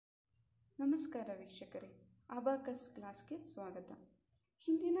ನಮಸ್ಕಾರ ವೀಕ್ಷಕರೇ, ಅಬಾಕಸ್ ಕ್ಲಾಸ್ಗೆ ಸ್ವಾಗತ.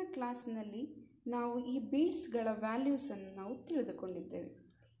 ಹಿಂದಿನ ಕ್ಲಾಸ್ನಲ್ಲಿ ನಾವು ಈ ಬೀಡ್ಸ್ಗಳ ವ್ಯಾಲ್ಯೂಸನ್ನು ನಾವು ತಿಳಿದುಕೊಂಡಿದ್ದೇವೆ.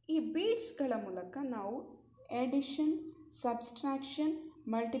 ಈ ಬೀಡ್ಸ್ಗಳ ಮೂಲಕ ನಾವು ಎಡಿಷನ್, ಸಬ್ಸ್ಟ್ರಾಕ್ಷನ್,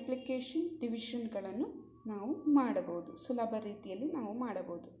 ಮಲ್ಟಿಪ್ಲಿಕೇಶನ್, ಡಿವಿಷನ್ಗಳನ್ನು ನಾವು ಮಾಡಬಹುದು. ಸುಲಭ ರೀತಿಯಲ್ಲಿ ನಾವು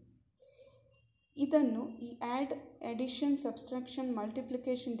ಮಾಡಬಹುದು. ಇದನ್ನು ಈ ಎಡಿಷನ್, ಸಬ್ಸ್ಟ್ರಾಕ್ಷನ್,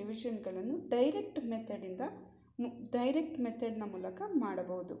 ಮಲ್ಟಿಪ್ಲಿಕೇಶನ್, ಡಿವಿಷನ್ಗಳನ್ನು ಡೈರೆಕ್ಟ್ ಮೆಥಡ್ನ ಮೂಲಕ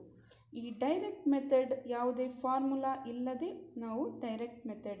ಮಾಡಬಹುದು. ಈ ಡೈರೆಕ್ಟ್ ಮೆಥಡ್ ಯಾವುದೇ ಫಾರ್ಮುಲಾ ಇಲ್ಲದೆ ನಾವು ಡೈರೆಕ್ಟ್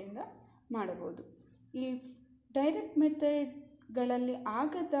ಮೆಥಡಿಂದ ಮಾಡಬಹುದು. ಈ ಡೈರೆಕ್ಟ್ ಮೆಥಡ್ಗಳಲ್ಲಿ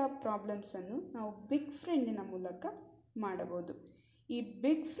ಆಗದ ಪ್ರಾಬ್ಲಮ್ಸನ್ನು ನಾವು ಬಿಗ್ ಫ್ರೆಂಡಿನ ಮೂಲಕ ಮಾಡಬಹುದು. ಈ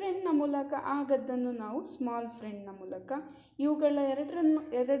ಬಿಗ್ ಫ್ರೆಂಡ್ನ ಮೂಲಕ ಆಗದ್ದನ್ನು ನಾವು ಸ್ಮಾಲ್ ಫ್ರೆಂಡ್ನ ಮೂಲಕ, ಇವುಗಳ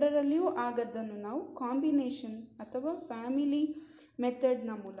ಎರಡರಲ್ಲಿಯೂ ಆಗದ್ದನ್ನು ನಾವು ಕಾಂಬಿನೇಷನ್ ಅಥವಾ ಫ್ಯಾಮಿಲಿ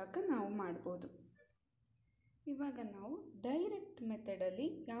ಮೆಥಡ್ನ ಮೂಲಕ ನಾವು ಮಾಡ್ಬೋದು. ಇವಾಗ ನಾವು ಡೈರೆಕ್ಟ್ ಮೆಥಡಲ್ಲಿ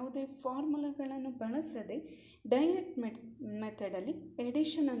ಯಾವುದೇ ಫಾರ್ಮುಲಾಗಳನ್ನು ಬಳಸದೆ ಡೈರೆಕ್ಟ್ ಮೆಥಡಲ್ಲಿ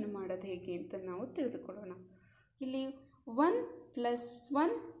ಎಡಿಷನನ್ನು ಮಾಡೋದು ಹೇಗೆ ಅಂತ ನಾವು ತಿಳಿದುಕೊಳ್ಳೋಣ. ಇಲ್ಲಿ 1 +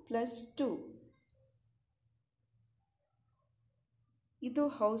 1 + 2 ಇದು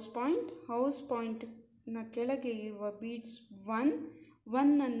ಹೌಸ್ ಪಾಯಿಂಟ್ನ ಕೆಳಗೆ ಇರುವ ಬೀಡ್ಸ್ 1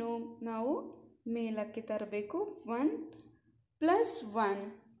 ಅನ್ನು ನಾವು ಮೇಲಕ್ಕೆ ತರಬೇಕು. 1 + 1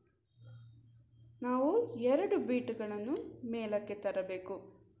 ನಾವು 2 ಬೀಟ್ಗಳನ್ನು ಮೇಲಕ್ಕೆ ತರಬೇಕು.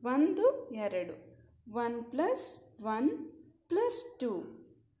 1 2 1 + 1 + 2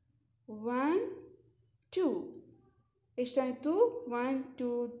 1 2 ಎಷ್ಟಾಯಿತು? 1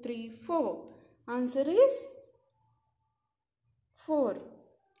 2 3 4. Answer is 4.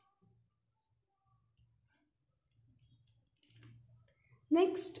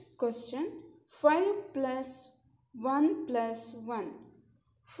 Next question, 5 + 1 + 1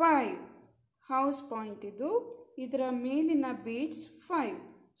 5. House point ಇದು, ಇದರ ಮೇಲಿನ beads 5.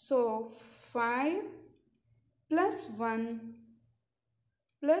 So 5 + 1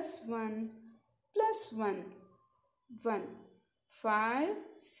 + 1 + 1 1 5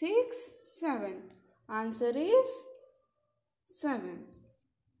 6 7. Answer is 7.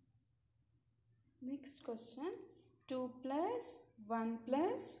 Next question, 2 + 1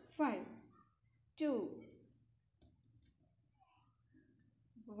 + 5 2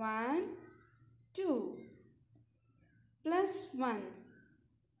 1 2 + 1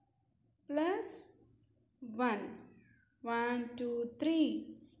 + 1 1 2 3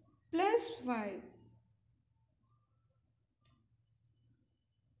 + 5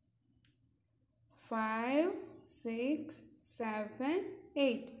 5 6 7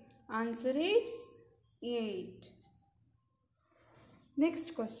 8. Answer is 8. Next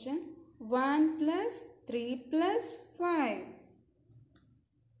question, 1 + 3 + 5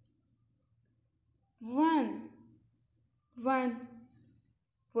 1 1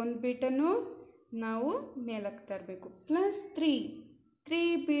 ಒಂದು ಬೀಟನ್ನು ನಾವು ಮೇಲಕ್ಕೆ ತರಬೇಕು. +3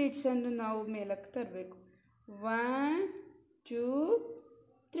 3 ಬೀಡ್ಸನ್ನು ನಾವು ಮೇಲಕ್ಕೆ ತರಬೇಕು. 1 2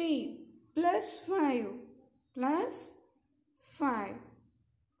 3 +5 +5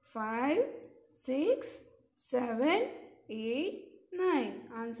 5 6 7 8 9.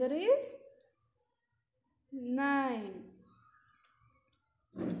 Answer is 9.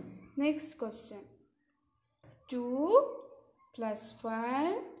 Next question, 2 +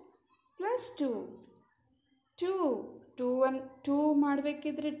 5 + 2 2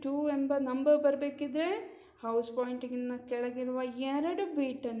 ಮಾಡಬೇಕಿದ್ರೆ, 2 ಎಂಬ ನಂಬರ್ ಬರಬೇಕಿದ್ರೆ ಹೌಸ್ ಪಾಯಿಂಟಿಗಿನ್ನ ಕೆಳಗಿರುವ 2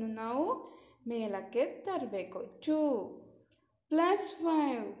 ಬೀಟನ್ನು ನಾವು ಮೇಲಕ್ಕೆ ತರಬೇಕು. 2 +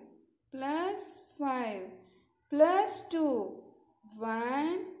 5 + 2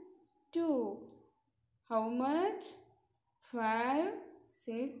 1 2. How much? 5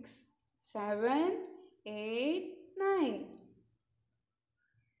 6 7 8 9.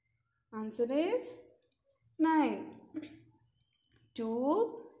 Answer is 9. 2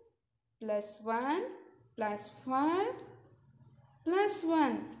 + 1 + 5 +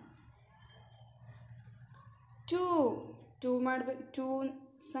 1 2 ಮಾಡಬೇಕು. 2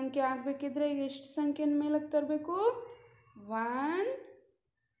 ಸಂಖ್ಯೆ ಆಗಬೇಕಿದ್ರೆ ಎಷ್ಟು ಸಂಖ್ಯೆನ ಮೇಲಕ್ಕೆ ತರಬೇಕು? 1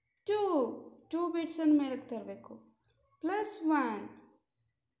 2 ಬೀಟ್ಸನ್ನು ಮೇಲಕ್ಕೆ ತರಬೇಕು. +1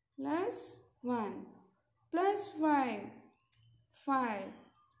 +1 +5 5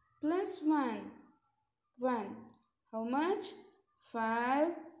 +1 1. How much? 5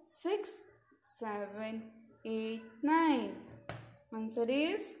 6 7 8 9. Answer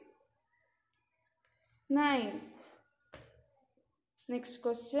is 9. Next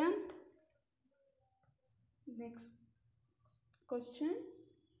question,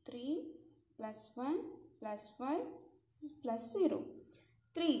 3 + 1 + 5 + 0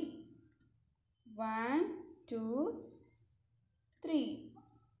 3 1 2 3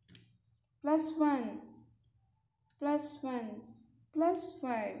 plus 1 plus 1 plus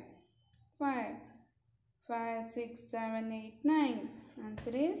 5 5 5 6 7 8 9.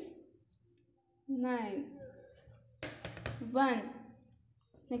 Answer is 9. 1.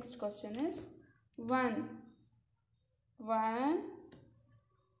 Next question is 1 1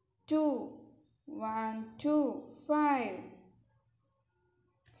 2 1 2 5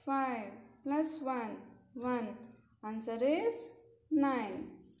 5 plus 1 1. Answer is 9.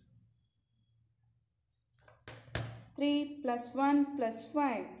 3 plus 1 plus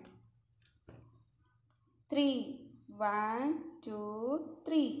 5 3 1 2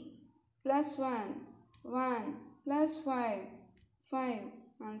 3 plus 1 1 plus 5 5.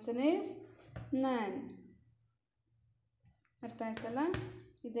 Answer is 9. ಅರ್ಥ ಆಯ್ತಲ್ಲ?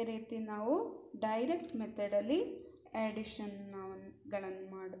 ಇದೇ ರೀತಿ ನಾವು ಡೈರೆಕ್ಟ್ ಮೆಥಡಲ್ಲಿ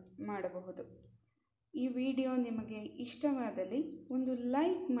ಆ್ಯಡಿಷನ್ಗಳನ್ನು ಮಾಡಬಹುದು. ಈ ವಿಡಿಯೋ ನಿಮಗೆ ಇಷ್ಟವಾದಲ್ಲಿ ಒಂದು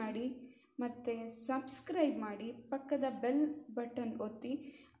ಲೈಕ್ ಮಾಡಿ ಮತ್ತು ಸಬ್ಸ್ಕ್ರೈಬ್ ಮಾಡಿ, ಪಕ್ಕದ ಬೆಲ್ ಬಟನ್ ಒತ್ತಿ.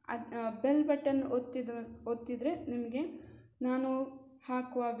 ಬೆಲ್ ಬಟನ್ ಒತ್ತಿದರೆ ನಿಮಗೆ ನಾನು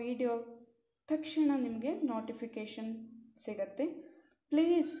ಹಾಕುವ ವಿಡಿಯೋ ತಕ್ಷಣ ನಿಮಗೆ ನೋಟಿಫಿಕೇಷನ್ ಸಿಗತ್ತೆ.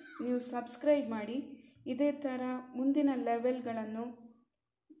 ಪ್ಲೀಸ್ ನೀವು ಸಬ್ಸ್ಕ್ರೈಬ್ ಮಾಡಿ. ಇದೇ ಥರ ಮುಂದಿನ ಲೆವೆಲ್ಗಳನ್ನು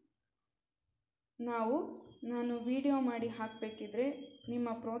ನಾನು ವಿಡಿಯೋ ಮಾಡಿ ಹಾಕಬೇಕಿದ್ರೆ ನಿಮ್ಮ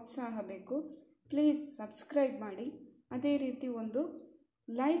ಪ್ರೋತ್ಸಾಹ ಬೇಕು. ಪ್ಲೀಸ್ ಸಬ್ಸ್ಕ್ರೈಬ್ ಮಾಡಿ. ಅದೇ ರೀತಿ ಒಂದು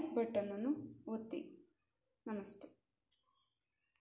ಲೈಕ್ ಬಟನನ್ನು ಒತ್ತಿ. ನಮಸ್ತೆ.